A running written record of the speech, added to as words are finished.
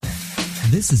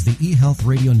This is the EHealth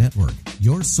Radio Network,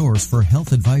 your source for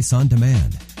health advice on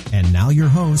demand. And now your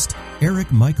host,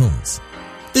 Eric Michaels.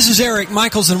 This is Eric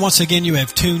Michaels, and once again you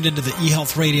have tuned into the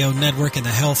EHealth Radio Network and the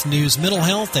health news, mental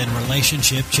health, and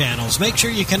relationship channels. Make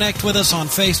sure you connect with us on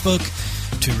Facebook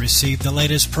to receive the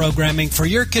latest programming for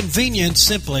your convenience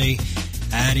simply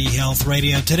at EHealth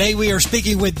Radio. Today we are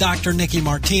speaking with Dr. Nikki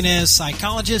Martinez,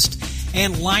 psychologist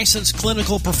and licensed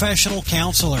clinical professional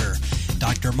counselor.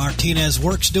 Dr. Martinez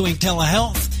works doing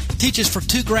telehealth, teaches for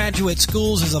 2 graduate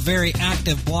schools, is a very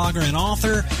active blogger and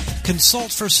author,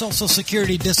 consults for Social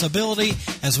Security disability,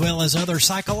 as well as other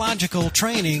psychological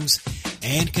trainings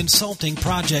and consulting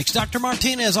projects. Dr.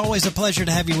 Martinez, always a pleasure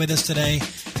to have you with us today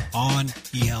on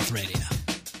eHealth Radio.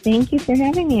 Thank you for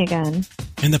having me again.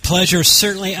 And the pleasure is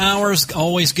certainly ours.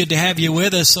 Always good to have you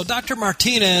with us. So, Dr.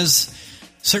 Martinez,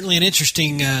 certainly an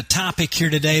interesting topic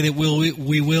here today that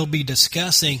we will be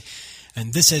discussing.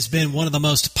 And this has been one of the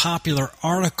most popular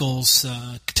articles,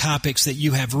 topics that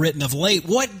you have written of late.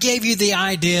 What gave you the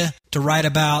idea to write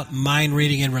about mind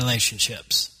reading in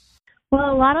relationships? Well,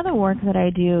 a lot of the work that I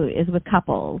do is with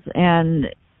couples. And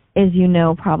as you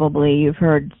know, probably you've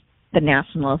heard the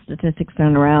national statistics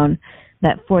thrown around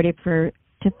that 40 to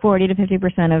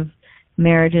 50% of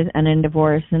marriages end in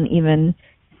divorce, and even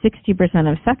 60%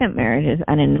 of second marriages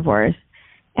end in divorce.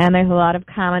 And there's a lot of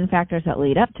common factors that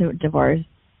lead up to divorce,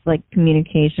 like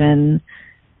communication,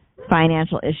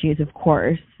 financial issues, of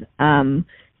course,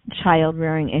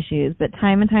 child-rearing issues. But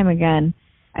time and time again,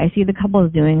 I see the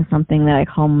couples doing something that I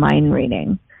call mind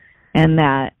reading. And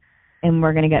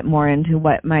we're going to get more into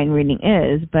what mind reading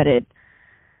is, but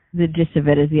the gist of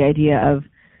it is the idea of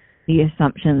the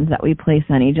assumptions that we place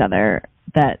on each other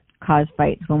that cause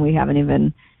fights when we haven't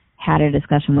even had a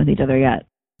discussion with each other yet.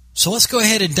 So let's go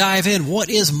ahead and dive in.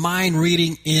 What is mind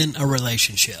reading in a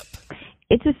relationship?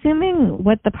 It's assuming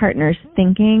what the partner's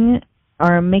thinking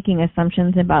or making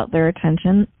assumptions about their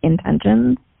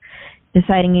intentions,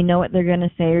 deciding you know what they're going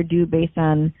to say or do based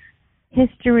on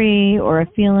history or a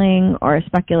feeling or a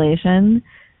speculation.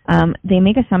 They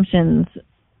make assumptions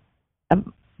of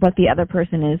what the other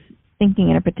person is thinking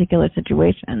in a particular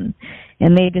situation,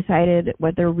 and they decided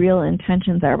what their real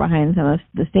intentions are behind some of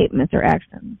the statements or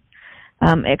actions.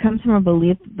 It comes from a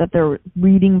belief that they're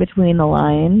reading between the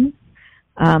lines.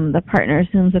 The partner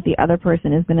assumes that the other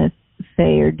person is going to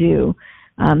say or do,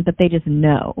 that they just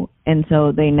know, and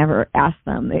so they never ask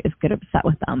them. They just get upset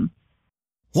with them.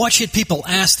 What should people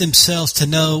ask themselves to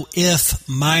know if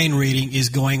mind reading is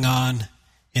going on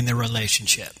in their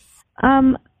relationship?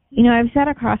 I've sat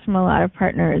across from a lot of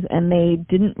partners, and they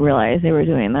didn't realize they were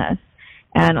doing this.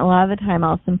 And a lot of the time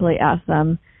I'll simply ask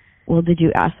them, well, did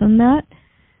you ask them that?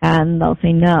 And they'll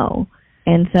say no.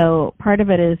 And so part of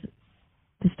it is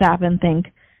to stop and think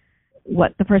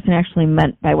what the person actually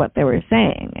meant by what they were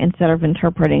saying, instead of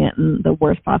interpreting it in the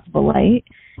worst possible light,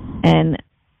 and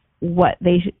what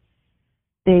they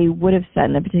would have said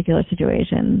in a particular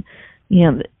situation.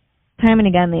 Time and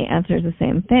again the answer is the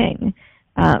same thing,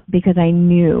 because I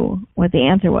knew what the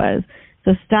answer was.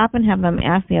 So stop and have them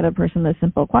ask the other person the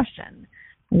simple question: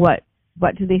 What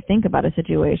do they think about a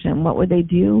situation? What would they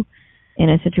do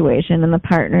in a situation? And the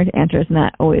partner's answer is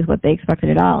not always what they expected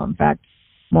at all. In fact,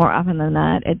 more often than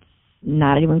not, it's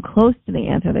not even close to the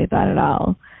answer they thought at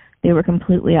all. They were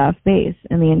completely off base,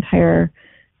 and the entire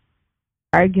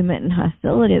argument and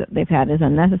hostility that they've had is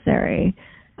unnecessary.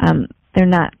 They're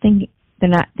not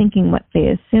thinking what they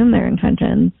assume their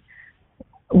intentions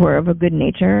were of a good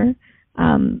nature,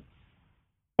 and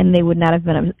they would not have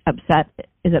been upset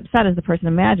as the person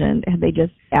imagined had they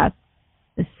just asked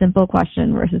a simple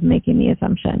question versus making the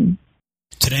assumption.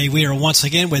 Today we are once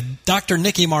again with Dr.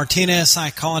 Nikki Martinez,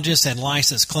 psychologist and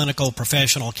licensed clinical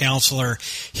professional counselor,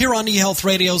 here on eHealth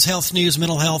Radio's Health News,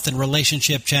 Mental Health, and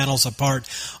Relationship channels, a part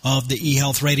of the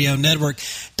eHealth Radio Network.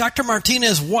 Dr.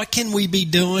 Martinez, what can we be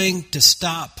doing to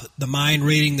stop the mind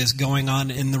reading that's going on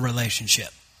in the relationship?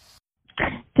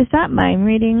 To stop mind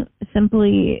reading,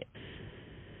 simply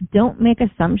don't make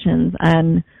assumptions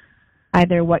on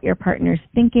either what your partner's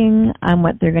thinking, on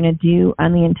what they're going to do,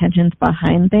 on the intentions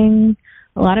behind things.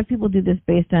 A lot of people do this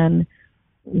based on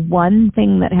one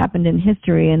thing that happened in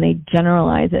history, and they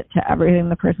generalize it to everything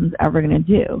the person's ever going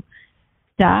to do.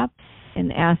 Stop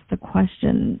and ask the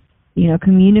question.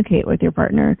 Communicate with your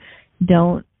partner.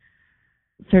 Don't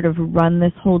sort of run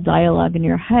this whole dialogue in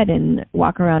your head and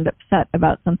walk around upset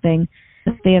about something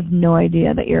that they have no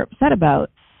idea that you're upset about.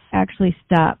 Actually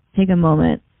stop, take a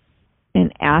moment,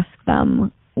 and ask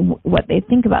them what they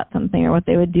think about something or what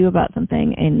they would do about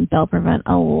something, and they'll prevent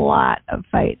a lot of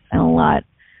fights and a lot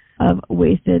of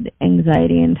wasted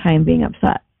anxiety and time being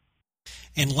upset.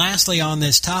 And lastly on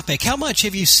this topic, how much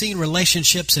have you seen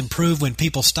relationships improve when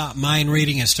people stop mind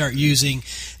reading and start using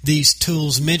these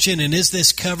tools mentioned? And is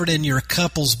this covered in your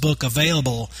couples book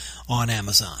available on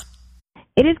Amazon?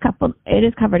 It is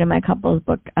covered in my couples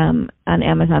book on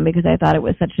Amazon because I thought it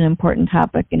was such an important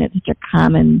topic and it's such a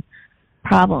common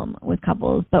problem with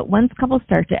couples. But once couples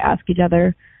start to ask each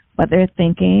other what they're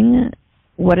thinking,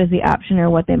 what is the option or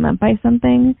what they meant by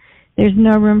something, there's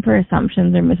no room for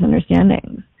assumptions or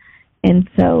misunderstandings. And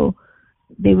so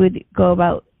they would go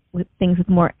about with things with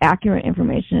more accurate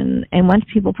information. And once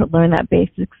people learn that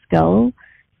basic skill,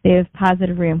 they have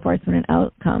positive reinforcement and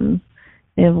outcomes.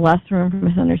 They have less room for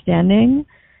misunderstanding,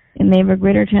 and they have a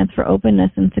greater chance for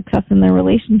openness and success in their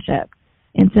relationship.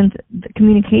 And since the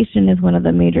communication is one of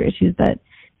the major issues that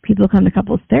people come to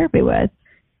couples therapy with,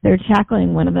 they're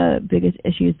tackling one of the biggest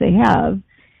issues they have,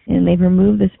 and they've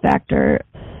removed this factor,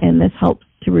 and this helps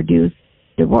to reduce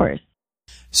divorce.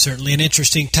 Certainly an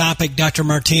interesting topic, Dr.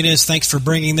 Martinez. Thanks for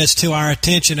bringing this to our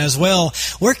attention as well.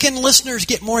 Where can listeners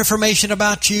get more information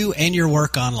about you and your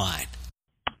work online?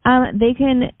 They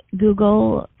can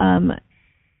Google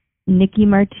Nikki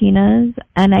Martinez,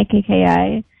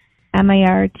 Nikki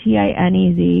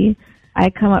Martinez. I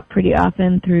come up pretty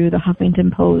often through the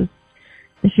Huffington Post,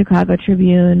 the Chicago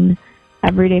Tribune,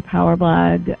 Everyday Power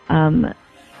Blog, my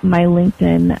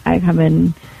LinkedIn. I come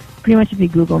in pretty much if you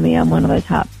Google me, I'm one of the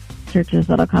top searches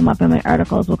that'll come up, and my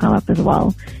articles will come up as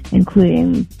well,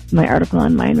 including my article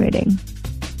on mind reading.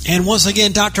 And once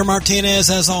again, Dr. Martinez,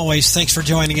 as always, thanks for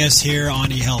joining us here on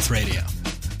eHealth Radio.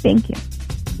 Thank you.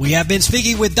 We have been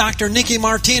speaking with Dr. Nikki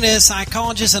Martinez,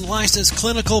 psychologist and licensed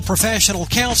clinical professional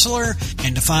counselor.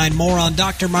 And to find more on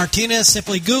Dr. Martinez,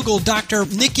 simply Google Dr.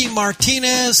 Nikki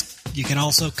Martinez. You can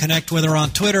also connect with her on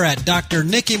Twitter at Dr.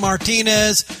 Nikki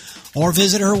Martinez or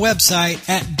visit her website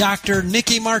at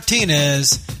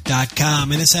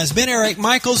drnickymartinez.com. And this has been Eric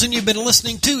Michaels, and you've been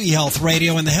listening to eHealth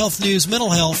Radio and the Health News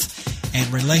Mental Health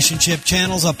and Relationship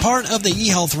Channels, a part of the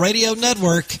eHealth Radio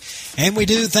Network. And we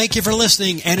do thank you for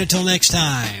listening, and until next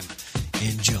time,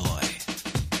 enjoy.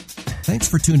 Thanks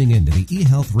for tuning in to the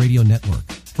eHealth Radio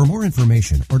Network. For more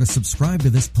information or to subscribe to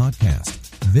this podcast,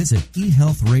 visit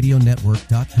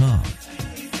eHealthRadioNetwork.com.